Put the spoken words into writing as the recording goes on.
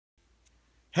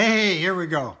Hey, here we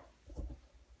go.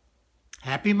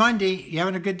 Happy Monday. You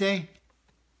having a good day?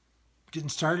 Getting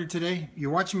started today? You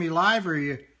watching me live or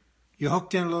you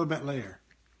hooked in a little bit later?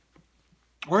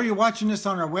 Or are you watching this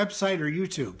on our website or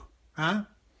YouTube? Huh?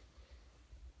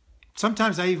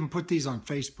 Sometimes I even put these on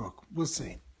Facebook. We'll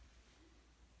see.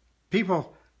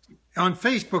 People on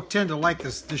Facebook tend to like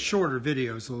the shorter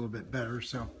videos a little bit better,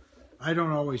 so I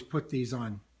don't always put these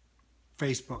on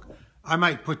Facebook. I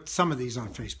might put some of these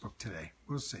on Facebook today.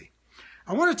 We'll see.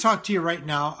 I want to talk to you right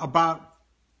now about...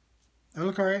 I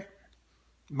look all right?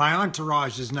 My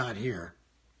entourage is not here.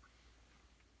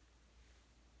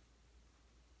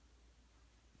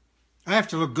 I have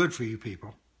to look good for you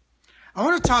people. I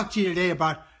want to talk to you today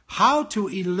about how to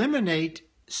eliminate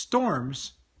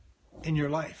storms in your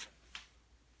life.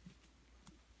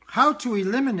 How to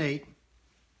eliminate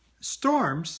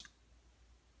storms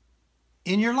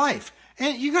in your life.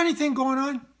 And you got anything going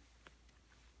on?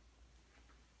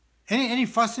 Any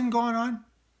fussing going on?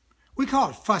 We call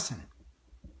it fussing.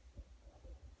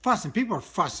 Fussing. People are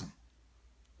fussing.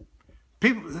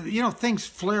 People, things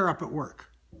flare up at work.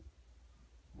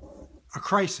 A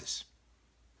crisis.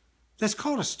 That's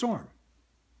called a storm.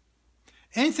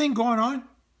 Anything going on?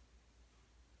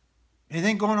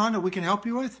 Anything going on that we can help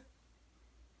you with?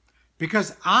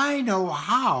 Because I know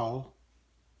how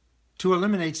to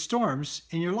eliminate storms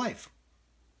in your life.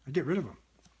 I get rid of them.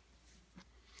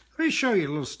 Let me show you a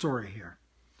little story here.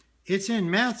 It's in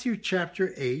Matthew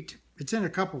chapter 8. It's in a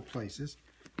couple places,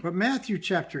 but Matthew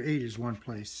chapter 8 is one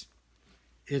place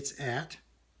it's at.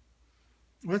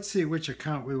 Let's see which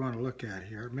account we want to look at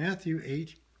here. Matthew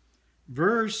 8,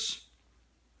 verse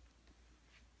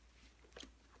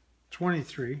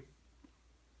 23.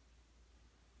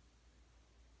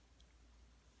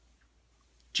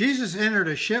 Jesus entered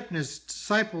a ship and his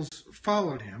disciples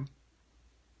followed him.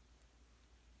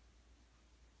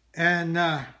 And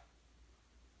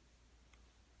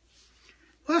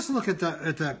let's look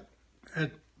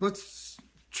let's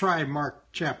try Mark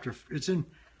chapter. It's in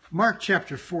Mark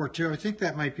chapter 4 too. I think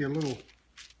that might be a little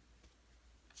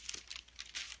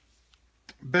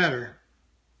better.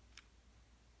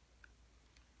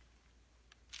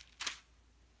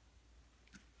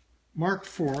 Mark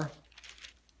 4.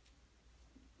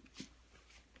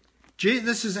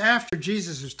 This is after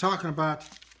Jesus was talking about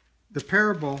the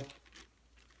parable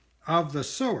of the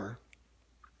sower.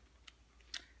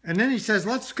 And then he says,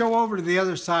 let's go over to the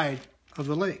other side of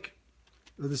the lake,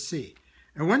 of the sea.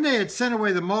 And when they had sent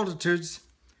away the multitudes,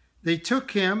 they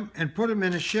took him and put him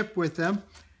in a ship with them.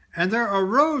 And there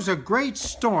arose a great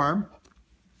storm.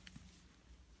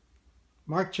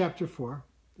 Mark chapter 4.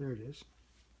 There it is.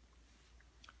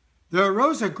 There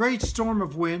arose a great storm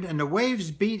of wind, and the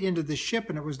waves beat into the ship,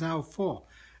 and it was now full.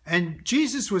 And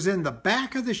Jesus was in the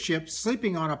back of the ship,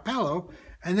 sleeping on a pillow,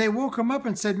 and they woke him up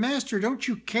and said, Master, don't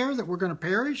you care that we're going to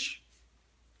perish?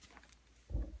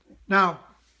 Now,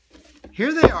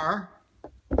 here they are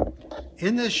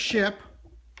in this ship,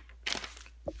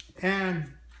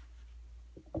 and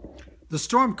the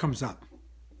storm comes up.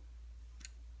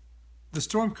 The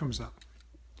storm comes up.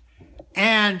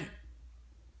 And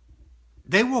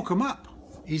they woke him up.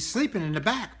 He's sleeping in the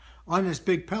back on this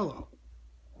big pillow.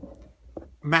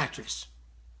 Mattress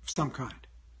of some kind.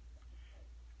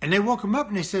 And they woke him up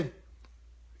and they said,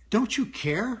 don't you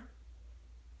care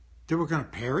that we're going to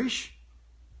perish?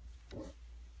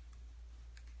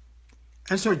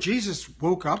 And so Jesus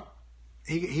woke up.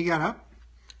 He got up.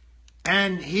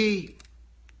 And he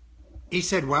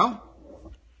said,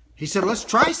 let's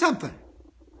try something.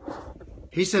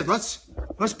 He said, let's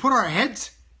put our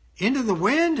heads into the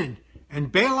wind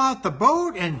and bail out the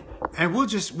boat and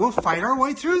we'll fight our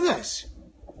way through this.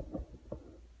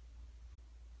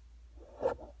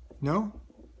 No?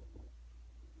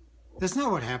 That's not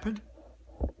what happened.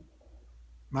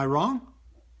 Am I wrong?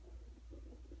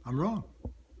 I'm wrong.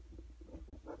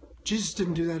 Jesus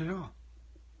didn't do that at all.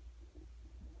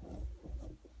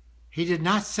 He did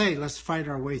not say, let's fight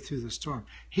our way through the storm.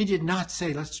 He did not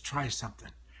say, let's try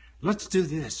something. Let's do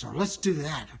this, or let's do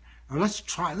that, or let's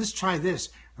try this,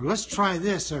 or let's try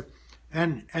this, you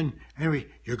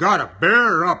gotta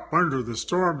bear up under the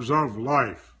storms of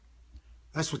life.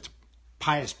 That's what the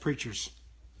pious preachers.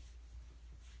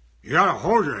 You gotta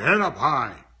hold your head up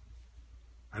high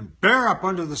and bear up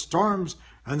under the storms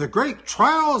and the great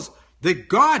trials that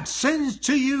God sends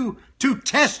to you to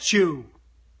test you.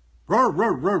 Roar,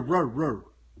 roar, roar, roar, roar.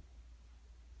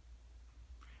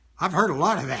 I've heard a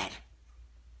lot of that.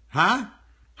 Huh?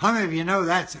 How many of you know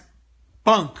that's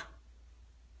bunk?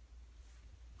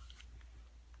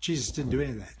 Jesus didn't do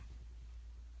any of that.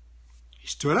 He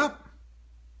stood up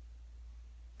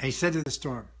and he said to the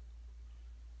storm,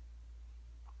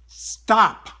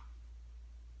 stop.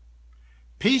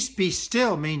 Peace be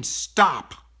still means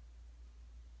stop.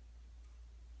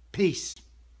 Peace.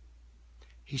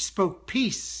 He spoke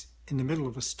peace in the middle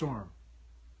of a storm.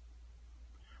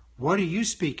 What are you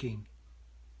speaking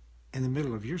in the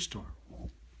middle of your storm?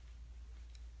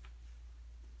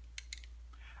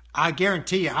 I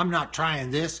guarantee you, I'm not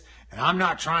trying this, and I'm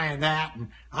not trying that, and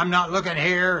I'm not looking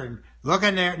here and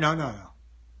looking there. No, no, no.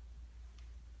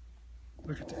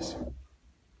 Look at this.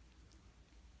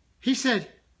 He said,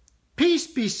 peace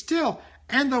be still,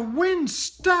 and the wind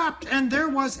stopped, and there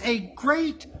was a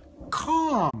great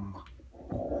calm.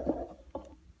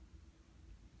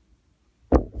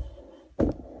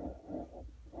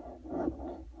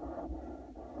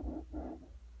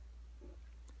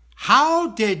 How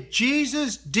did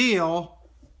Jesus deal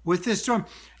with this storm?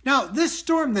 Now, this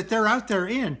storm that they're out there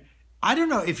in, I don't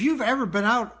know if you've ever been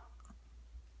out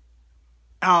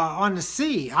on the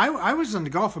sea. I was in the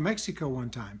Gulf of Mexico one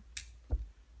time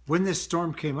when this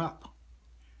storm came up.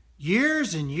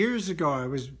 Years and years ago, I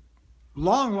was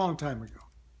long time ago.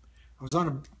 I was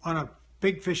on a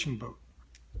big fishing boat,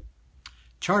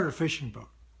 charter fishing boat,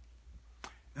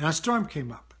 and a storm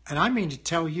came up. And I mean to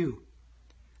tell you,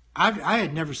 I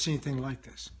had never seen anything like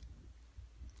this.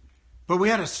 But we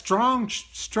had a strong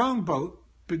boat,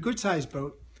 a good-sized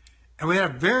boat, and we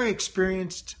had a very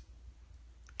experienced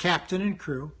captain and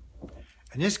crew.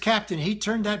 And this captain, he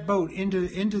turned that boat into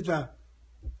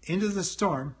the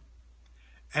storm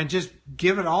and just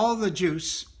give it all the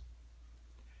juice.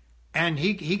 And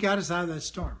he got us out of that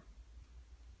storm.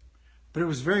 But it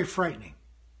was very frightening.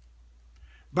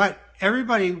 But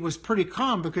everybody was pretty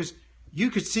calm because you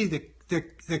could see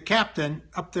the captain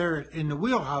up there in the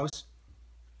wheelhouse,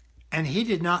 and he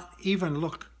did not even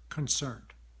look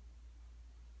concerned.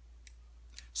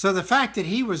 So the fact that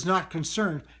he was not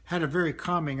concerned had a very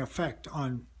calming effect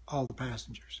on all the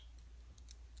passengers.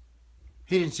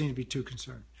 He didn't seem to be too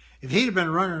concerned. If he'd have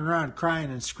been running around crying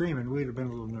and screaming, we'd have been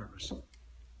a little nervous.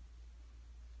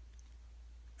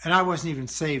 And I wasn't even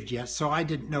saved yet, so I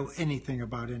didn't know anything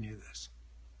about any of this.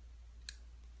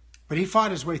 But he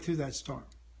fought his way through that storm.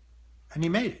 And he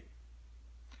made it.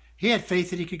 He had faith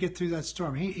that he could get through that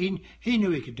storm. He knew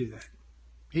he could do that.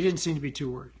 He didn't seem to be too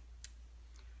worried.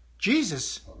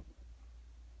 Jesus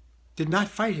did not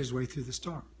fight his way through the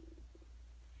storm.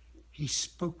 He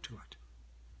spoke to it.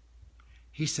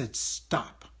 He said,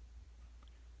 stop.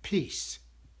 Peace.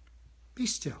 Be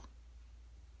still.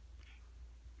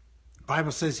 The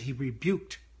Bible says he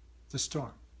rebuked the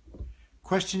storm.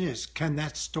 Question is, can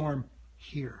that storm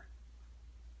hear?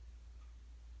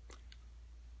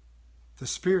 The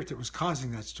spirit that was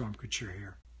causing that storm could sure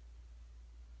hear.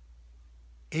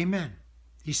 Amen.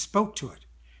 He spoke to it.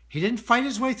 He didn't fight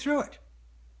his way through it.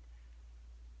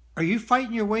 Are you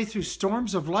fighting your way through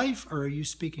storms of life, or are you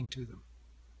speaking to them?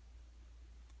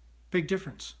 Big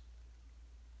difference.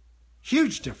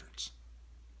 Huge difference.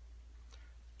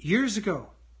 Years ago,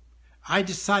 I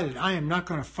decided I am not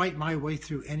going to fight my way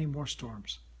through any more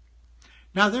storms.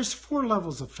 Now, there's 4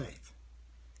 levels of faith.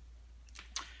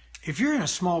 If you're in a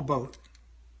small boat,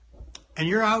 and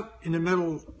you're out in the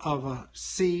middle of a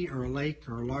sea or a lake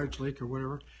or a large lake or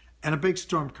whatever, and a big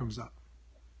storm comes up.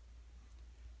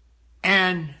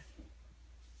 And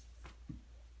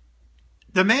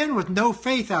the man with no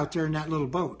faith out there in that little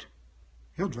boat,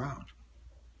 he'll drown.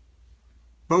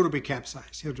 Boat will be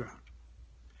capsized. He'll drown.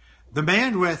 The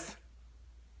man with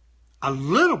a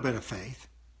little bit of faith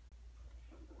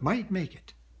might make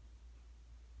it.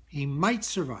 He might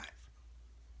survive.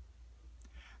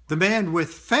 The man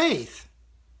with faith,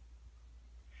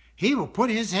 he will put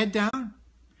his head down.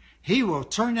 He will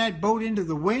turn that boat into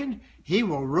the wind. He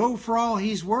will row for all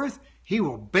he's worth. He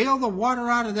will bail the water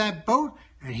out of that boat,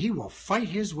 and he will fight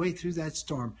his way through that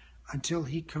storm until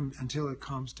it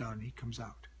calms down and he comes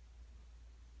out.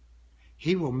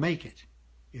 He will make it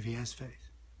if he has faith.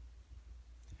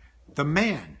 The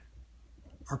man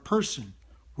or person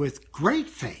with great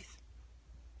faith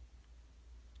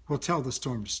will tell the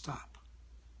storm to stop.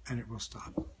 And it will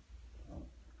stop.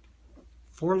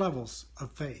 4 levels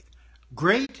of faith.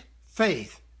 Great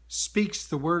faith speaks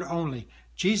the word only.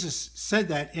 Jesus said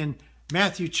that in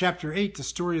Matthew chapter 8, the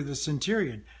story of the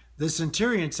centurion. The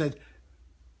centurion said,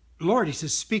 Lord, he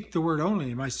says, speak the word only,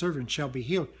 and my servant shall be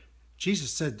healed.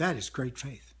 Jesus said, that is great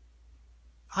faith.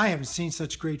 I haven't seen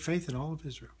such great faith in all of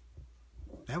Israel.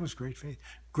 That was great faith.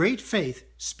 Great faith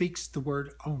speaks the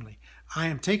word only. I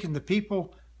am taking the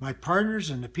people, my partners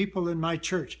and the people in my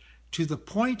church, to the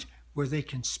point where they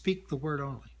can speak the word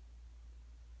only.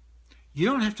 You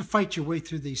don't have to fight your way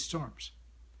through these storms.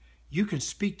 You can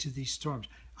speak to these storms.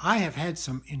 I have had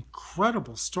some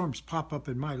incredible storms pop up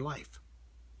in my life.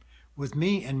 with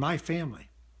me and my family.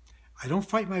 I don't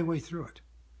fight my way through it.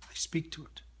 I speak to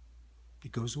it.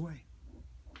 It goes away.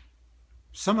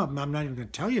 Some of them I'm not even going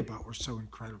to tell you about were so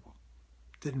incredible.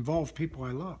 That involved people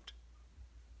I loved.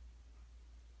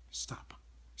 Stop.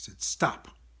 I said, stop.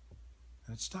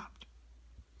 And it stopped.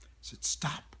 I said,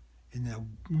 stop. In the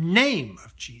name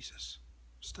of Jesus.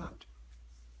 Stopped.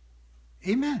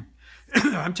 Amen.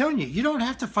 I'm telling you, you don't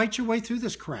have to fight your way through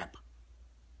this crap.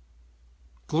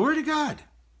 Glory to God.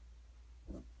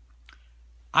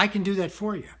 I can do that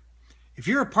for you. If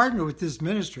you're a partner with this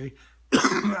ministry,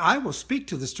 I will speak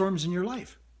to the storms in your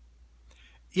life.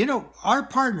 You know, our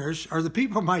partners are the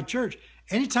people of my church.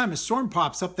 Anytime a storm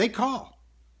pops up, they call.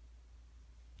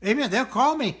 Amen. They'll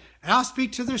call me and I'll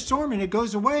speak to their storm and it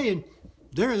goes away and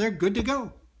they're good to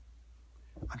go.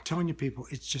 I'm telling you people,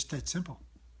 it's just that simple.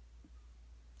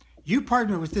 You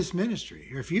partner with this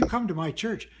ministry, or if you come to my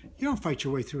church, you don't fight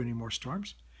your way through any more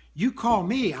storms. You call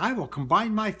me, I will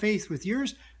combine my faith with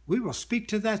yours. We will speak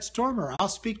to that storm, or I'll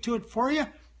speak to it for you,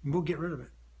 and we'll get rid of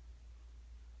it.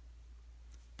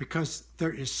 Because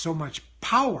there is so much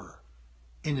power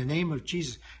in the name of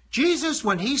Jesus. Jesus,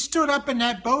 when he stood up in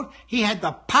that boat, he had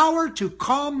the power to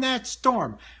calm that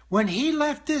storm. When he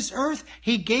left this earth,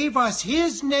 he gave us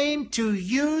his name to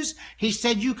use. He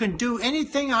said, you can do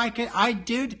anything I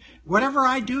did. Whatever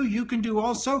I do, you can do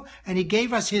also. And he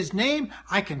gave us his name.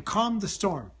 I can calm the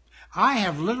storm. I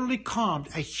have literally calmed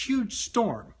a huge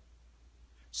storm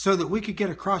so that we could get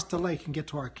across the lake and get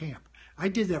to our camp. I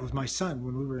did that with my son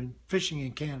when we were fishing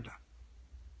in Canada.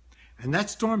 And that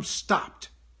storm stopped.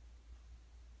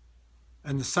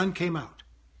 And the sun came out.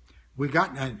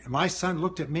 And my son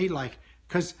looked at me like,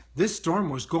 because this storm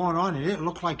was going on and it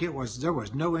looked like there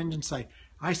was no end in sight.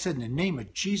 I said, in the name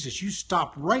of Jesus, you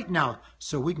stop right now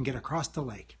so we can get across the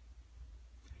lake.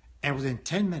 And within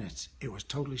 10 minutes, it was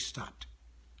totally stopped.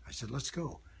 I said, let's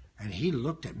go. And he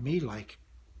looked at me like,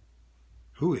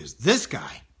 who is this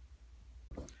guy?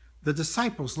 The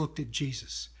disciples looked at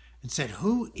Jesus and said,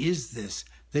 who is this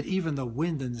that even the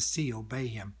wind and the sea obey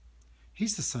him?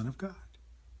 He's the Son of God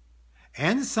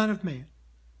and the Son of Man.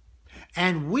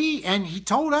 And he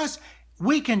told us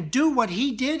we can do what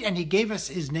he did, and he gave us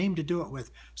his name to do it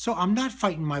with. So I'm not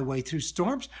fighting my way through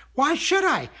storms. Why should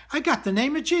I? I got the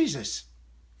name of Jesus.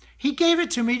 He gave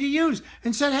it to me to use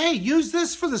and said, hey, use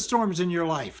this for the storms in your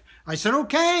life. I said,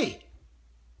 okay.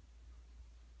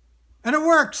 And it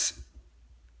works.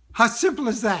 How simple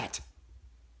is that?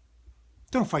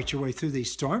 Don't fight your way through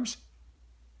these storms.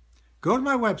 Go to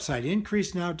my website,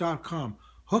 increasenow.com.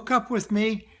 Hook up with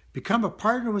me. Become a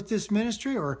partner with this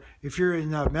ministry, or if you're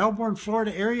in the Melbourne,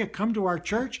 Florida area, come to our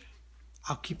church.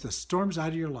 I'll keep the storms out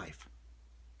of your life.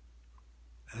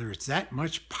 There is that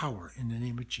much power in the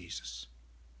name of Jesus.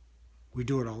 We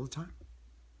do it all the time.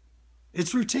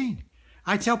 It's routine.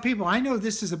 I tell people, I know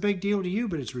this is a big deal to you,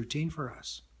 but it's routine for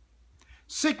us.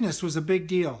 Sickness was a big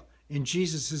deal in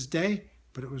Jesus' day,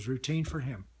 but it was routine for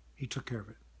him. He took care of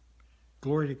it.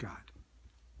 Glory to God.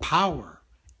 Power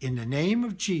in the name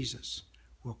of Jesus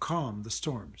will calm the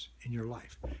storms in your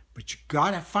life. But you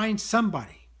got to find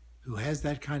somebody who has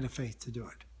that kind of faith to do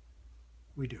it.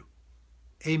 We do.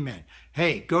 Amen.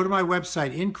 Hey, go to my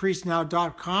website,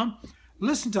 increasenow.com.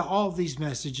 Listen to all these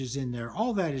messages in there.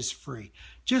 All that is free.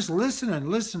 Just listen and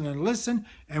listen and listen.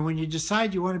 And when you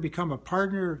decide you want to become a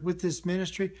partner with this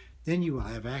ministry, then you will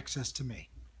have access to me.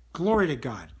 Glory to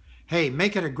God. Hey,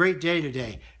 make it a great day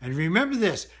today. And remember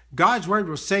this, God's word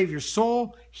will save your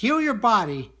soul, heal your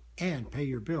body, and pay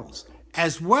your bills,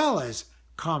 as well as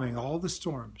calming all the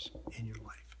storms in your life.